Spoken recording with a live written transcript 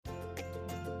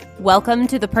Welcome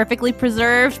to the Perfectly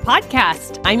Preserved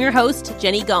podcast. I'm your host,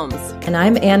 Jenny Gomes. And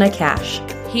I'm Anna Cash.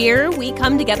 Here we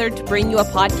come together to bring you a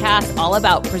podcast all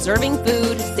about preserving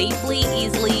food safely,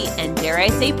 easily, and dare I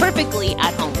say perfectly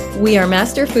at home. We are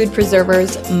master food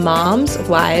preservers, moms,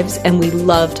 wives, and we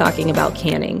love talking about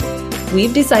canning.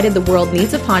 We've decided the world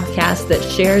needs a podcast that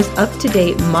shares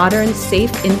up-to-date, modern,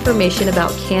 safe information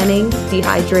about canning,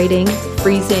 dehydrating,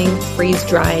 freezing,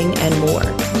 freeze-drying, and more.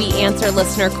 We answer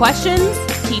listener questions,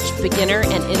 teach beginner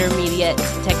and intermediate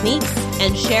techniques,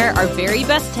 and share our very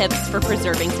best tips for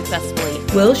preserving successfully.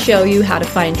 We'll show you how to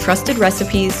find trusted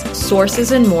recipes,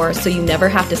 sources, and more so you never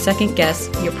have to second-guess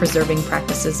your preserving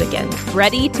practices again.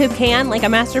 Ready to can like a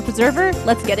master preserver?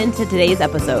 Let's get into today's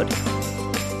episode.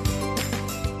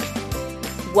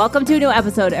 Welcome to a new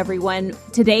episode, everyone.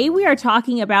 Today we are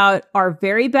talking about our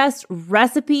very best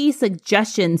recipe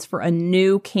suggestions for a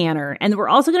new canner. And we're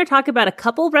also going to talk about a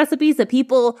couple recipes that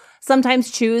people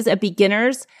sometimes choose at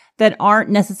beginners that aren't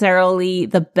necessarily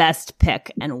the best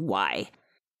pick and why.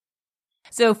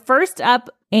 So first up,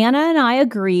 Anna and I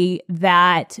agree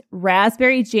that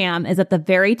raspberry jam is at the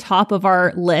very top of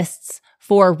our lists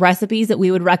for recipes that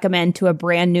we would recommend to a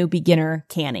brand new beginner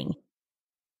canning.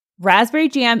 Raspberry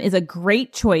jam is a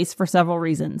great choice for several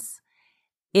reasons.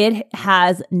 It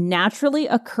has naturally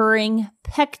occurring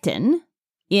pectin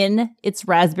in its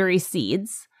raspberry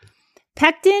seeds.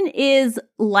 Pectin is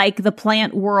like the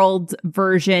plant world's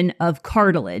version of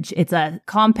cartilage. It's a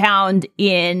compound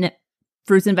in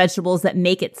fruits and vegetables that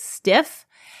make it stiff.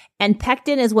 And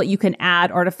pectin is what you can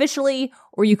add artificially,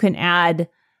 or you can add,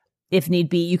 if need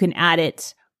be, you can add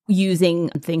it using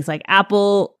things like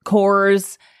apple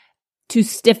cores to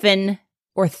stiffen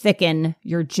or thicken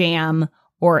your jam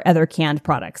or other canned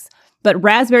products. But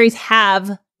raspberries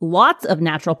have lots of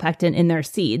natural pectin in their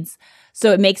seeds,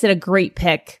 so it makes it a great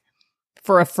pick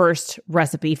for a first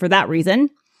recipe for that reason.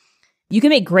 You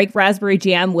can make great raspberry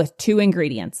jam with two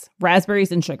ingredients,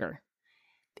 raspberries and sugar.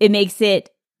 It makes it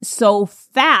so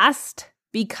fast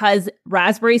because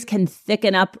raspberries can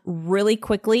thicken up really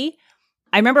quickly.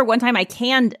 I remember one time I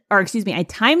timed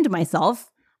myself,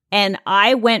 and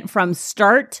I went from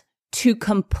start to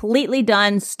completely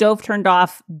done, stove turned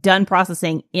off, done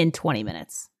processing in 20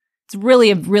 minutes. It's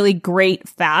really a really great,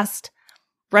 fast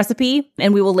recipe,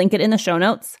 and we will link it in the show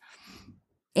notes.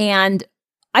 And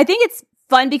I think it's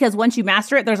fun because once you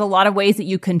master it, there's a lot of ways that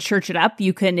you can church it up.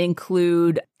 You can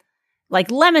include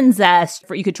like lemon zest,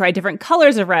 you could try different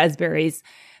colors of raspberries.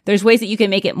 There's ways that you can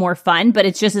make it more fun, but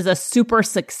it just is a super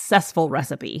successful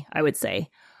recipe, I would say.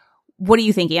 What do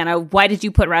you think, Anna? Why did you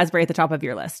put raspberry at the top of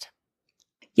your list?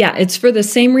 Yeah, it's for the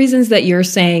same reasons that you're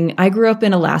saying. I grew up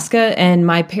in Alaska and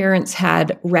my parents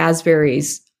had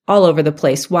raspberries all over the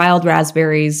place, wild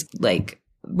raspberries, like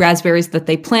raspberries that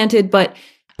they planted, but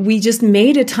we just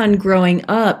made a ton growing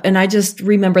up. And I just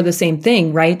remember the same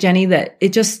thing, right, Jenny, that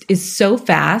it just is so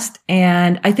fast.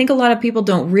 And I think a lot of people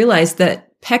don't realize that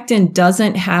pectin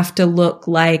doesn't have to look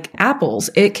like apples.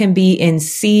 It can be in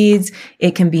seeds.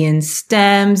 It can be in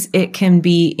stems. It can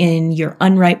be in your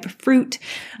unripe fruit.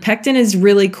 Pectin is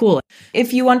really cool.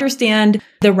 If you understand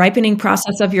the ripening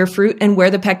process of your fruit and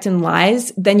where the pectin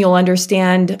lies, then you'll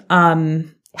understand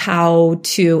how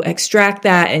to extract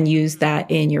that and use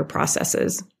that in your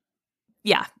processes.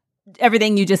 Yeah,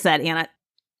 everything you just said, Anna.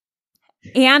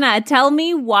 Anna, tell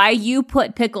me why you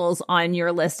put pickles on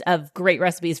your list of great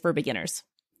recipes for beginners.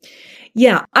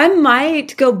 Yeah, I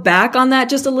might go back on that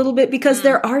just a little bit because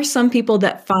there are some people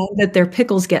that find that their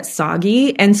pickles get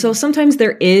soggy. And so sometimes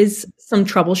there is some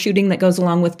troubleshooting that goes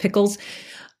along with pickles.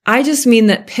 I just mean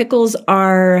that pickles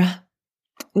are,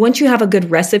 once you have a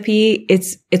good recipe,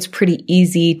 it's pretty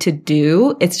easy to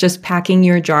do. It's just packing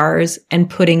your jars and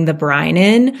putting the brine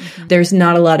in. Mm-hmm. There's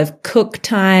not a lot of cook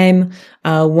time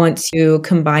once you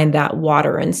combine that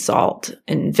water and salt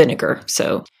and vinegar.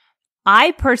 So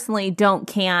I personally don't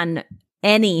can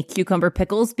any cucumber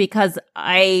pickles because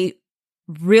I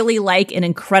really like an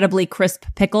incredibly crisp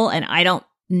pickle, and I don't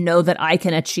know that I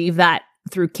can achieve that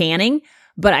through canning,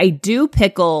 but I do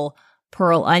pickle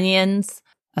pearl onions,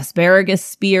 asparagus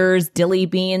spears, dilly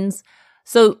beans.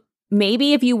 So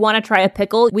maybe if you want to try a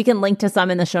pickle, we can link to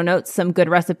some in the show notes, some good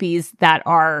recipes that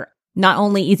are not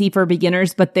only easy for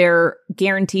beginners, but they're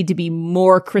guaranteed to be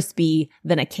more crispy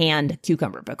than a canned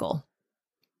cucumber pickle.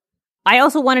 I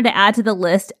also wanted to add to the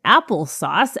list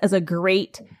applesauce as a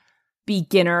great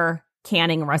beginner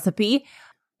canning recipe.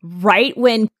 Right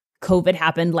when COVID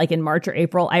happened, like in March or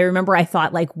April, I remember I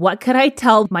thought, like, what could I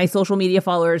tell my social media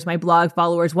followers, my blog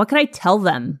followers? What could I tell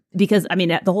them? Because, I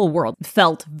mean, the whole world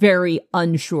felt very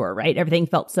unsure, right? Everything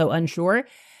felt so unsure.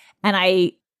 And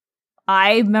I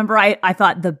I remember I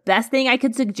thought the best thing I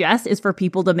could suggest is for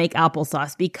people to make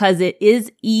applesauce because it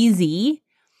is easy.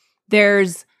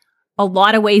 There's a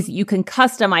lot of ways you can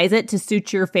customize it to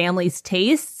suit your family's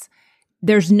tastes.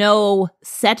 There's no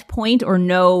set point or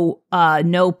no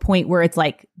point where it's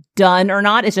like done or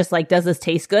not. It's just like, does this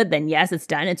taste good? Then yes, it's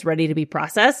done. It's ready to be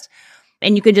processed.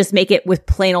 And you can just make it with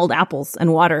plain old apples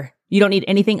and water. You don't need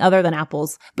anything other than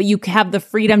apples, but you have the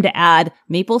freedom to add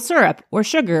maple syrup or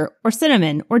sugar or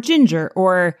cinnamon or ginger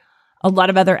or a lot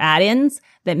of other add-ins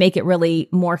that make it really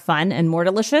more fun and more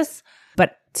delicious.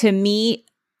 But to me,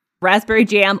 raspberry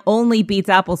jam only beats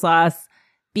applesauce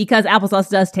because applesauce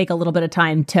does take a little bit of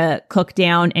time to cook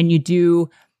down, and you do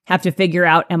have to figure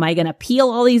out, am I going to peel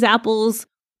all these apples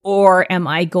or am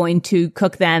I going to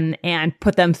cook them and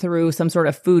put them through some sort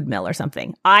of food mill or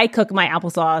something? I cook my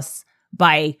applesauce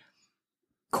by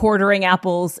quartering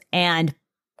apples and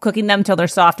cooking them till they're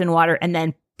soft in water and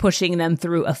then pushing them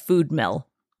through a food mill.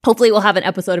 Hopefully we'll have an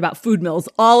episode about food mills,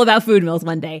 all about food mills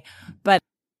one day. But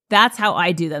that's how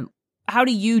I do them. How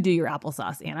do you do your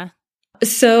applesauce, Anna?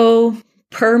 So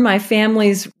per my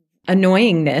family's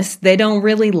annoyingness, they don't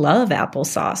really love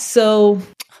applesauce. So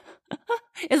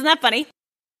isn't that funny?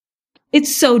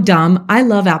 It's so dumb. I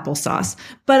love applesauce,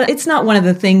 but it's not one of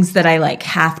the things that I like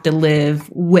have to live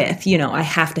with. You know, I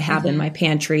have to have in my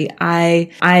pantry. I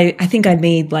think I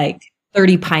made like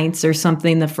 30 pints or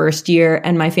something the first year,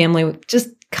 and my family just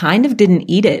kind of didn't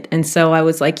eat it. And so I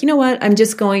was like, you know what? I'm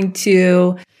just going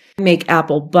to make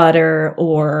apple butter,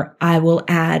 or I will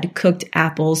add cooked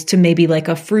apples to maybe like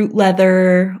a fruit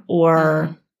leather,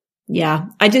 or yeah,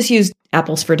 I just used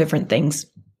apples for different things.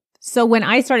 So when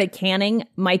I started canning,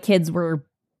 my kids were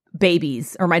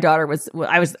babies, or my daughter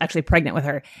I was actually pregnant with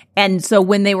her. And so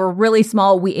when they were really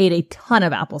small, we ate a ton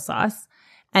of applesauce.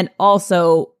 And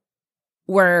also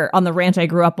where on the ranch I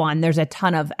grew up on, there's a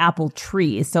ton of apple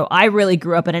trees. So I really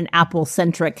grew up in an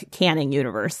apple-centric canning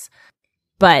universe.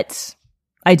 But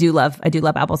I do love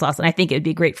applesauce, and I think it would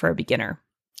be great for a beginner.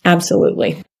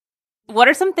 Absolutely. What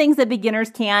are some things that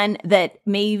beginners can that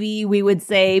maybe we would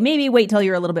say, maybe wait till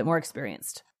you're a little bit more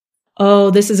experienced?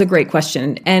 Oh, this is a great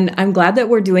question. And I'm glad that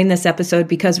we're doing this episode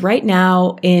because right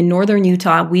now in northern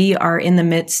Utah, we are in the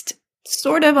midst,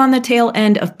 sort of on the tail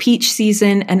end of peach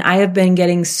season. And I have been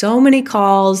getting so many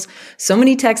calls, so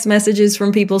many text messages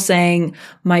from people saying,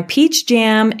 my peach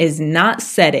jam is not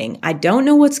setting. I don't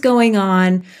know what's going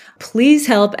on. Please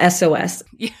help, SOS.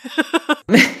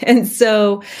 And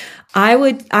so I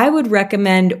would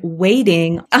recommend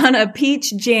waiting on a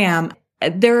peach jam.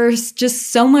 There's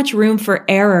just so much room for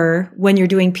error when you're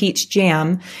doing peach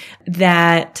jam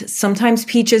that sometimes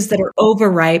peaches that are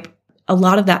overripe, a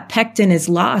lot of that pectin is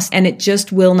lost and it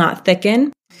just will not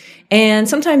thicken. And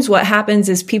sometimes what happens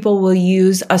is people will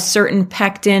use a certain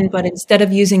pectin, but instead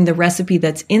of using the recipe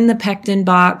that's in the pectin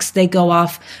box, they go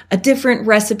off a different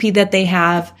recipe that they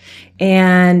have.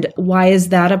 And why is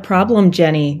that a problem,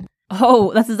 Jenny?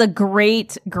 Oh, this is a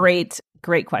great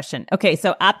question. Okay,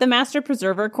 so at the Master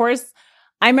Preserver course,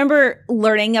 I remember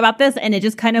learning about this and it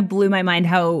just kind of blew my mind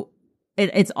how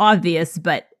it's obvious,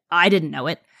 but I didn't know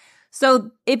it. So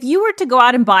if you were to go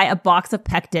out and buy a box of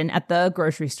pectin at the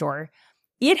grocery store,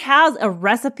 it has a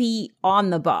recipe on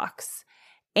the box.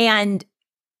 And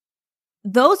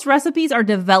those recipes are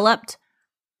developed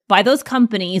by those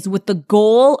companies with the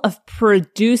goal of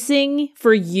producing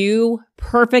for you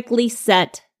perfectly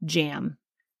set jam.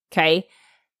 Okay?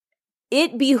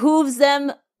 It behooves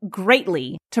them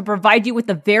greatly to provide you with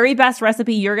the very best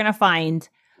recipe you're going to find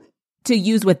to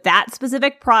use with that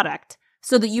specific product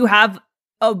so that you have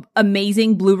an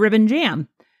amazing blue ribbon jam.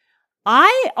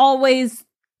 I always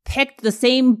picked the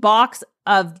same box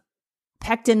of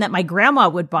pectin that my grandma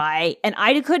would buy, and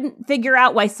I couldn't figure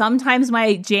out why sometimes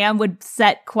my jam would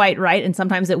set quite right and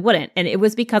sometimes it wouldn't. And it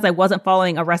was because I wasn't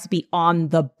following a recipe on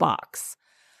the box.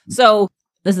 So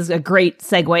this is a great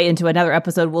segue into another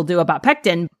episode we'll do about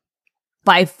pectin.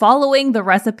 By following the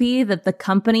recipe that the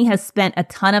company has spent a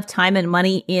ton of time and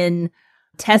money in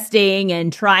testing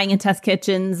and trying in test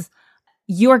kitchens,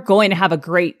 you are going to have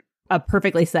a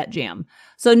perfectly set jam.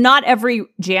 So not every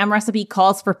jam recipe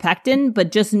calls for pectin,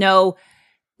 but just know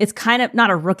it's kind of not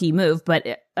a rookie move, but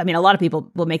a lot of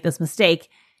people will make this mistake.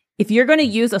 If you're going to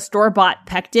use a store-bought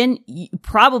pectin, you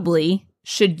probably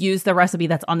should use the recipe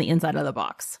that's on the inside of the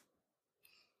box.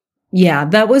 Yeah,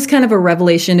 that was kind of a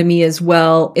revelation to me as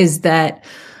well, is that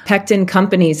pectin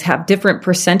companies have different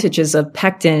percentages of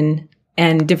pectin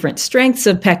and different strengths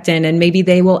of pectin, and maybe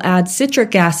they will add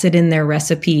citric acid in their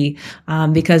recipe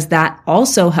because that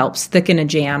also helps thicken a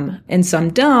jam, and some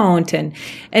don't. And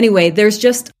anyway, there's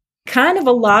just kind of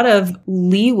a lot of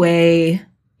leeway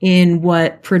in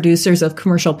what producers of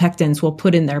commercial pectins will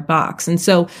put in their box. And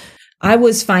so I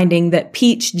was finding that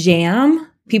peach jam,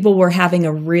 people were having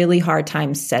a really hard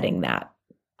time setting that.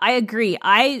 I agree.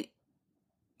 I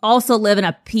also live in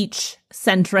a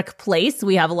peach-centric place.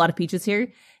 We have a lot of peaches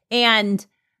here. And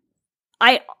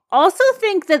I also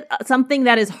think that something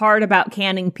that is hard about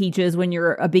canning peaches when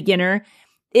you're a beginner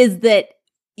is that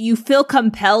you feel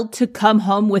compelled to come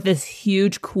home with this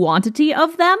huge quantity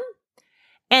of them.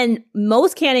 And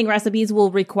most canning recipes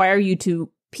will require you to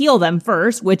peel them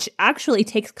first, which actually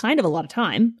takes kind of a lot of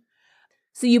time.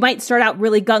 So you might start out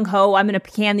really gung-ho, I'm going to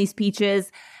can these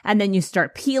peaches, and then you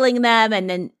start peeling them, and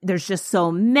then there's just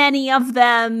so many of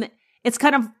them. It's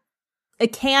kind of,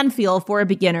 it can feel for a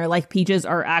beginner like peaches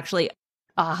are actually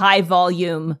a high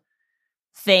volume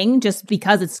thing, just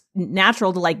because it's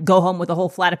natural to like go home with a whole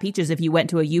flat of peaches if you went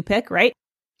to a U-pick, right?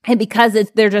 And because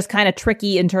they're just kind of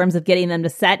tricky in terms of getting them to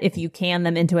set if you can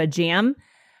them into a jam.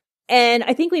 And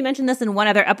I think we mentioned this in one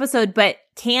other episode, but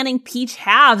canning peach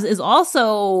halves is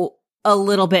also a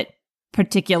little bit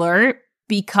particular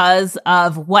because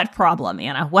of what problem,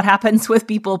 Anna? What happens with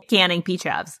people canning peach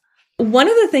halves? One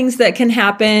of the things that can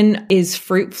happen is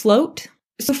fruit float.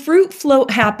 So fruit float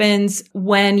happens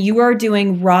when you are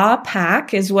doing raw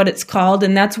pack is what it's called.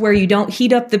 And that's where you don't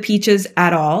heat up the peaches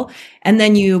at all. And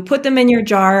then you put them in your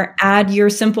jar, add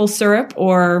your simple syrup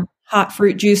or hot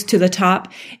fruit juice to the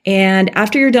top. And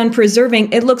after you're done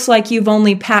preserving, it looks like you've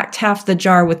only packed half the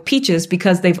jar with peaches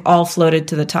because they've all floated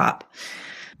to the top.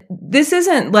 This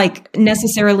isn't like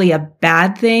necessarily a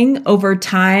bad thing. Over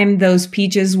time, those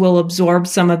peaches will absorb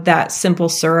some of that simple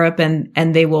syrup and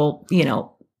they will,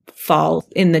 fall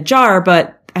in the jar.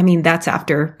 But I mean, that's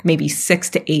after maybe 6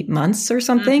 to 8 months or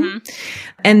something. Mm-hmm.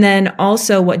 And then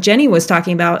also what Jenny was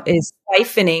talking about is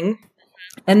siphoning.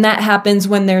 And that happens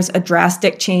when there's a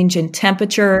drastic change in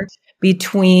temperature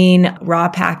between raw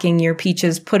packing your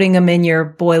peaches, putting them in your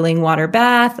boiling water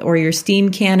bath or your steam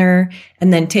canner,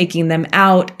 and then taking them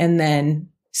out. And then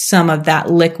some of that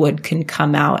liquid can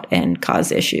come out and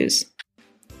cause issues.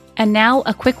 And now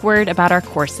a quick word about our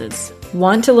courses.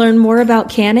 Want to learn more about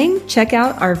canning? Check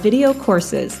out our video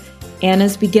courses.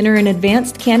 Anna's beginner and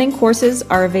advanced canning courses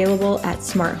are available at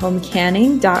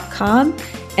smarthomecanning.com.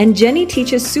 And Jenny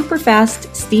teaches super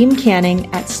fast steam canning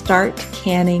at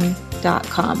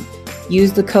startcanning.com.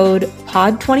 Use the code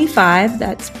POD25,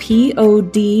 that's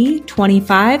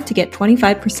POD25, to get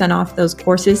 25% off those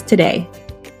courses today.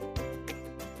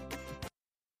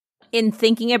 In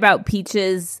thinking about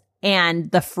peaches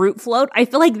and the fruit float, I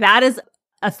feel like that is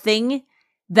a thing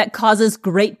that causes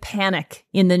great panic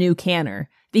in the new canner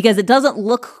because it doesn't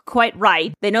look quite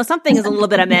right. They know something is a little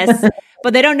bit amiss,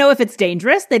 but they don't know if it's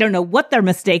dangerous. They don't know what their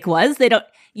mistake was.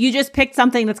 You just picked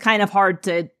something that's kind of hard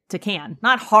to can.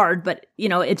 Not hard, but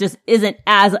it just isn't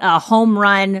as a home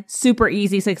run, super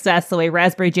easy success the way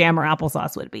raspberry jam or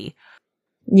applesauce would be.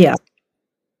 Yeah.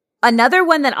 Another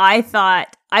one that I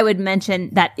thought I would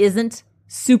mention that isn't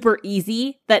super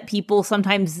easy that people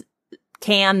sometimes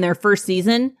can their first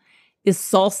season is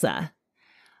salsa.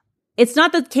 It's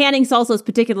not that canning salsa is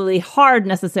particularly hard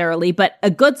necessarily, but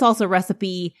a good salsa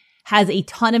recipe has a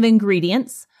ton of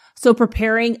ingredients. So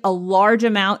preparing a large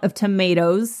amount of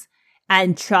tomatoes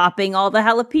and chopping all the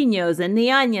jalapenos and the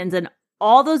onions and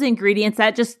all those ingredients,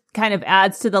 that just kind of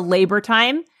adds to the labor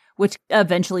time, which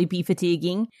eventually be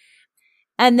fatiguing.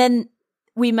 And then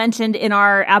we mentioned in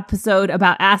our episode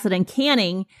about acid and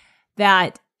canning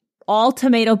that all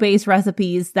tomato-based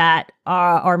recipes that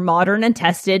are modern and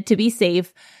tested to be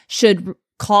safe should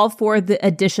call for the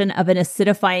addition of an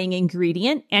acidifying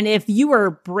ingredient. And if you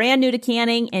were brand new to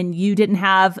canning and you didn't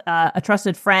have a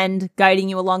trusted friend guiding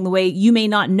you along the way, you may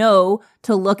not know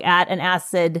to look at an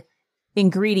acid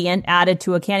ingredient added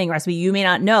to a canning recipe. You may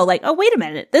not know, like, oh, wait a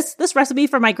minute, this recipe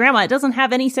for my grandma, it doesn't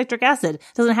have any citric acid, it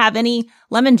doesn't have any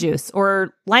lemon juice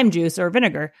or lime juice or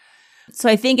vinegar. So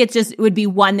I think it would be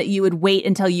one that you would wait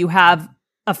until you have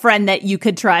a friend that you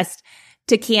could trust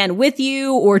to can with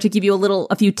you or to give you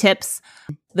a few tips.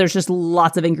 There's just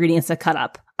lots of ingredients to cut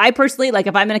up. I personally, like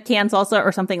if I'm in a can salsa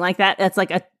or something like that, that's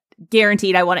like a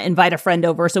guaranteed I want to invite a friend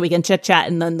over so we can chit chat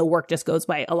and then the work just goes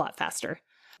by a lot faster.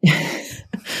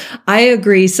 I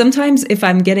agree. Sometimes if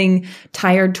I'm getting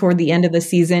tired toward the end of the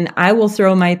season, I will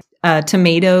throw my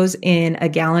tomatoes in a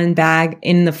gallon bag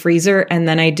in the freezer. And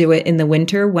then I do it in the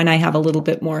winter when I have a little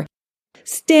bit more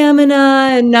stamina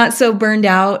and not so burned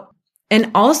out.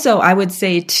 And also I would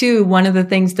say too, one of the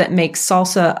things that makes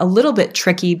salsa a little bit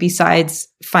tricky besides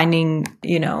finding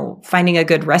a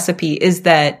good recipe is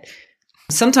that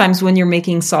sometimes when you're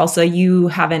making salsa, you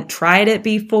haven't tried it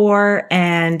before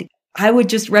and I would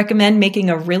just recommend making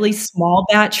a really small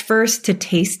batch first to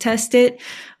taste test it.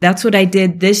 That's what I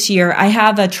did this year. I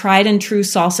have a tried and true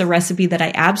salsa recipe that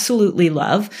I absolutely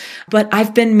love, but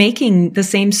I've been making the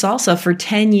same salsa for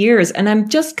 10 years and I'm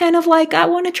just kind of like, I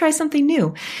want to try something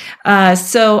new.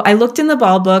 So I looked in the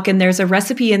ball book and there's a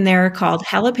recipe in there called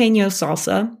jalapeno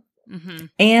salsa. Mm-hmm.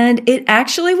 And it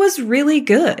actually was really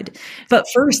good. But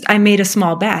first I made a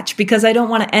small batch because I don't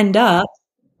want to end up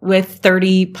with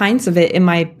 30 pints of it in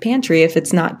my pantry if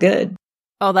it's not good.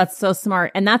 Oh, that's so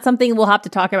smart. And that's something we'll have to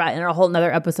talk about in a whole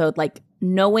nother episode, like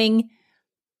knowing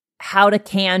how to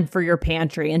can for your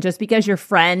pantry. And just because your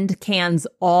friend cans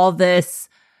all this,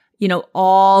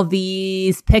 all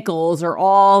these pickles or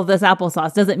all this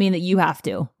applesauce doesn't mean that you have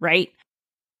to, right?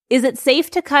 Is it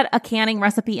safe to cut a canning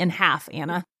recipe in half,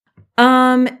 Anna?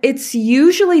 It's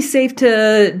usually safe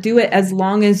to do it as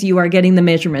long as you are getting the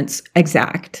measurements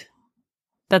exact.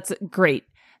 That's great.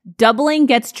 Doubling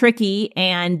gets tricky,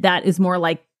 and that is more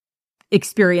like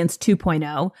experience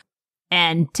 2.0.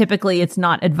 And typically it's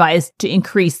not advised to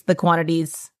increase the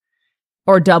quantities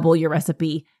or double your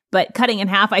recipe. But cutting in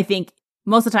half, I think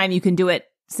most of the time you can do it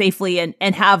safely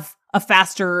and have a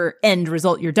faster end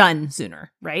result. You're done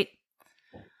sooner, right?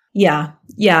 Yeah.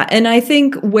 Yeah. And I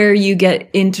think where you get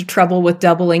into trouble with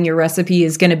doubling your recipe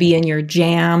is going to be in your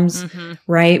jams,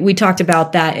 right? We talked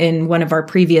about that in one of our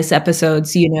previous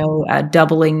episodes,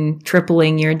 doubling,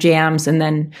 tripling your jams, and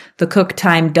then the cook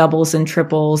time doubles and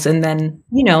triples, and then,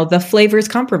 the flavor is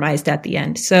compromised at the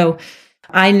end. So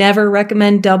I never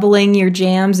recommend doubling your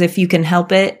jams if you can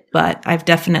help it, but I've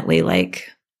definitely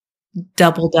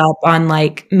doubled up on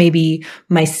maybe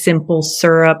my simple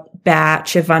syrup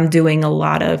batch if I'm doing a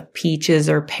lot of peaches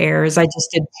or pears. I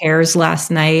just did pears last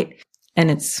night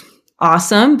and it's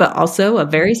awesome, but also a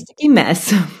very sticky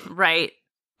mess. Right.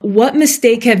 What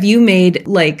mistake have you made,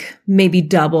 maybe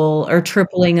double or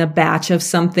tripling a batch of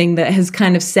something that has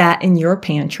kind of sat in your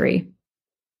pantry?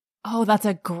 Oh, that's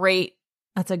a great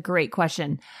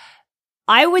question.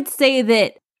 I would say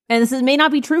that, and this may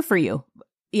not be true for you,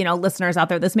 listeners out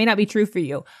there, this may not be true for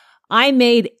you. I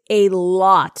made a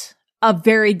lot of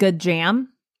very good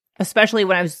jam, especially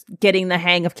when I was getting the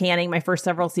hang of canning my first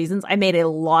several seasons. I made a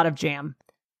lot of jam.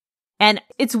 And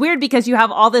it's weird because you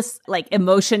have all this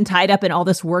emotion tied up in all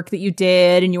this work that you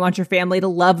did, and you want your family to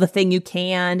love the thing you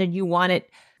canned, and you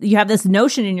have this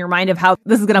notion in your mind of how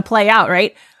this is going to play out,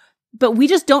 right? But we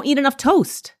just don't eat enough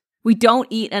toast. We don't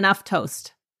eat enough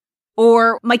toast.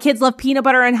 Or my kids love peanut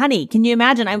butter and honey. Can you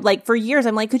imagine? For years,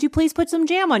 I'm like, could you please put some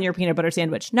jam on your peanut butter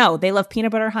sandwich? No, they love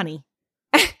peanut butter honey.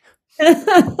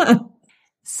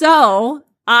 So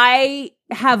I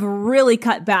have really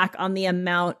cut back on the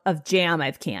amount of jam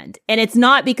I've canned. And it's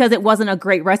not because it wasn't a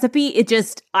great recipe.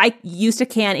 I used to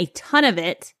can a ton of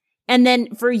it. And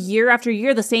then for year after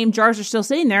year, the same jars are still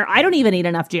sitting there. I don't even eat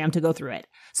enough jam to go through it.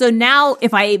 So now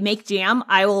if I make jam,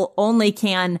 I will only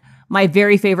can my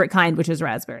very favorite kind, which is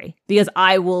raspberry, because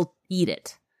I will eat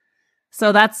it.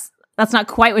 So that's not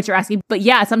quite what you're asking. But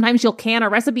yeah, sometimes you'll can a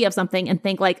recipe of something and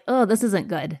think oh, this isn't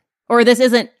good. Or this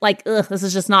isn't this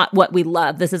is just not what we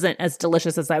love. This isn't as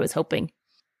delicious as I was hoping.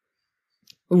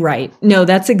 Right. No,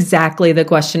 that's exactly the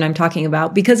question I'm talking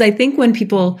about. Because I think when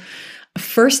people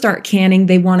first start canning,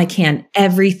 they want to can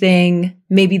everything.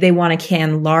 Maybe they want to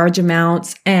can large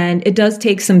amounts. And it does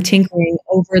take some tinkering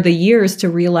over the years to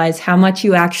realize how much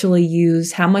you actually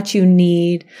use, how much you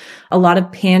need. A lot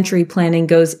of pantry planning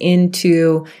goes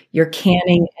into your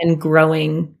canning and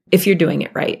growing if you're doing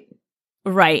it right.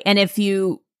 Right. And if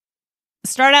you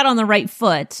start out on the right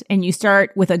foot and you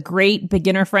start with a great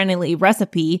beginner-friendly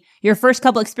recipe, your first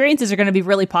couple experiences are going to be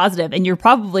really positive, and you're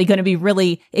probably going to be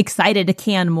really excited to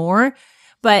can more.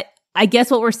 But I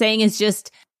guess what we're saying is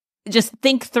just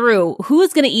think through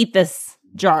who's going to eat this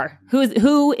jar.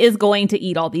 Who is going to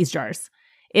eat all these jars?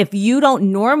 If you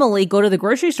don't normally go to the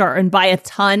grocery store and buy a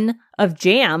ton of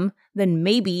jam, then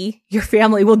maybe your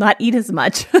family will not eat as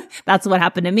much. That's what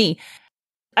happened to me.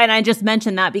 And I just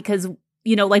mentioned that because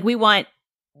we want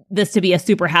this to be a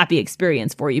super happy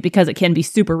experience for you because it can be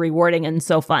super rewarding and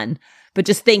so fun. But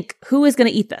just think, who is going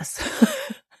to eat this?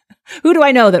 Who do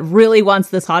I know that really wants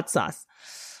this hot sauce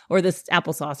or this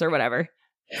applesauce or whatever?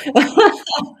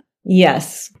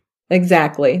 Yes,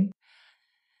 exactly.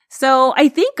 So I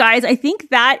think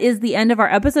that is the end of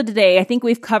our episode today. I think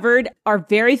we've covered our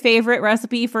very favorite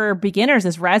recipe for beginners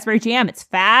is raspberry jam. It's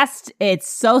fast. It's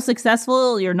so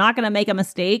successful. You're not going to make a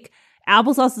mistake.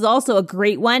 Applesauce is also a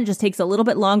great one, just takes a little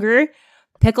bit longer.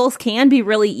 Pickles can be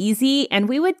really easy, and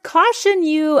we would caution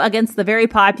you against the very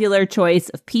popular choice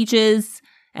of peaches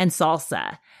and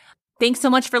salsa. Thanks so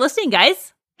much for listening,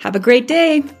 guys. Have a great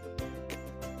day.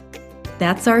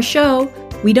 That's our show.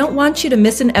 We don't want you to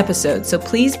miss an episode, so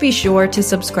please be sure to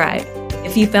subscribe.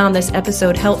 If you found this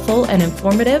episode helpful and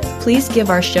informative, please give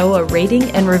our show a rating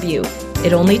and review.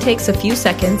 It only takes a few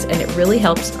seconds and it really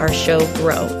helps our show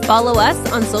grow. Follow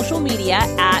us on social media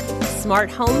at Smart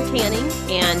Home Canning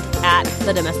and at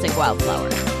The Domestic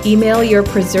Wildflower. Email your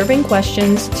preserving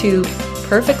questions to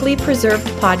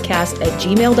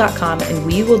perfectlypreservedpodcast@gmail.com and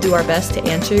we will do our best to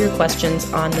answer your questions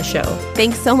on the show.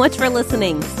 Thanks so much for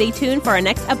listening. Stay tuned for our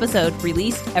next episode,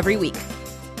 released every week.